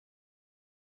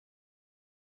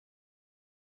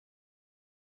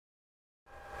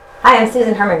Hi, I'm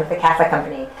Susan Herman with the Catholic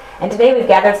Company, and today we've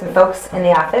gathered some folks in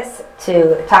the office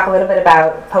to talk a little bit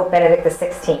about Pope Benedict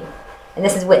XVI. And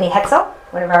this is Whitney Hetzel,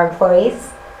 one of our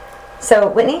employees. So,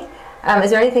 Whitney,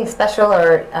 is there anything special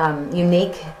or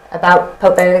unique about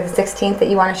Pope Benedict XVI that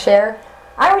you want to share?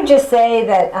 I would just say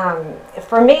that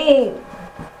for me,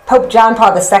 Pope John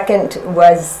Paul II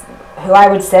was who I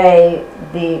would say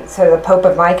the sort of the Pope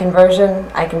of my conversion.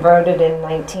 I converted in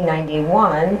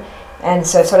 1991. And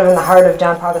so sort of in the heart of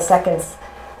John Paul II's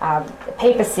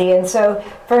papacy. And so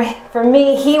for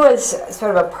me, he was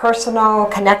sort of a personal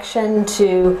connection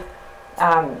to,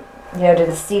 to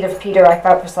the seat of Peter. I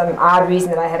felt for some odd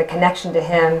reason that I had a connection to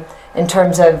him in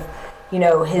terms of,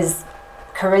 his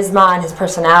charisma and his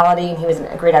personality. And he was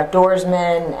a great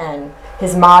outdoorsman, and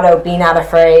his motto, "Be not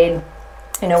afraid,"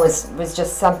 was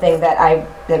just something that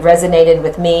resonated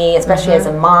with me, especially as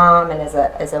a mom and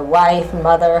as a wife,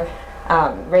 mother.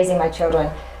 Raising my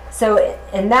children. So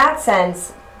in that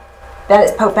sense,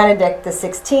 Pope Benedict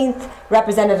XVI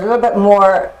represented a little bit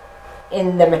more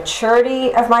in the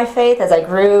maturity of my faith as I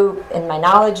grew in my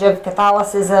knowledge of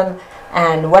Catholicism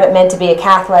and what it meant to be a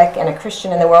Catholic and a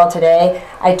Christian in the world today.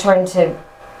 I turned to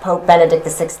Pope Benedict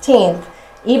XVI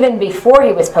even before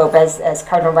he was Pope as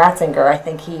Cardinal Ratzinger. I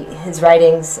think his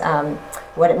writings,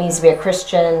 what it means to be a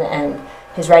Christian, and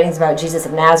his writings about Jesus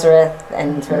of Nazareth,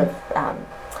 and sort of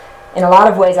in a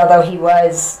lot of ways, although he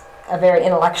was a very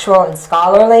intellectual and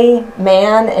scholarly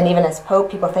man, and even as Pope,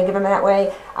 people think of him that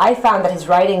way, I found that his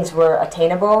writings were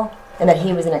attainable and that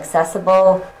he was an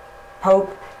accessible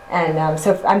Pope. And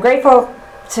so I'm grateful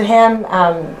to him,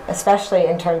 especially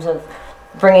in terms of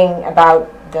bringing about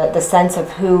the sense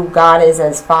of who God is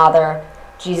as Father,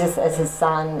 Jesus as his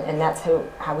Son, and that's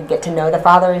how we get to know the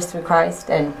Father is through Christ.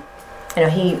 And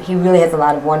he really has a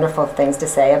lot of wonderful things to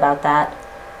say about that.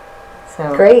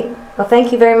 So. Great. Well,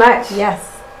 thank you very much. Yes.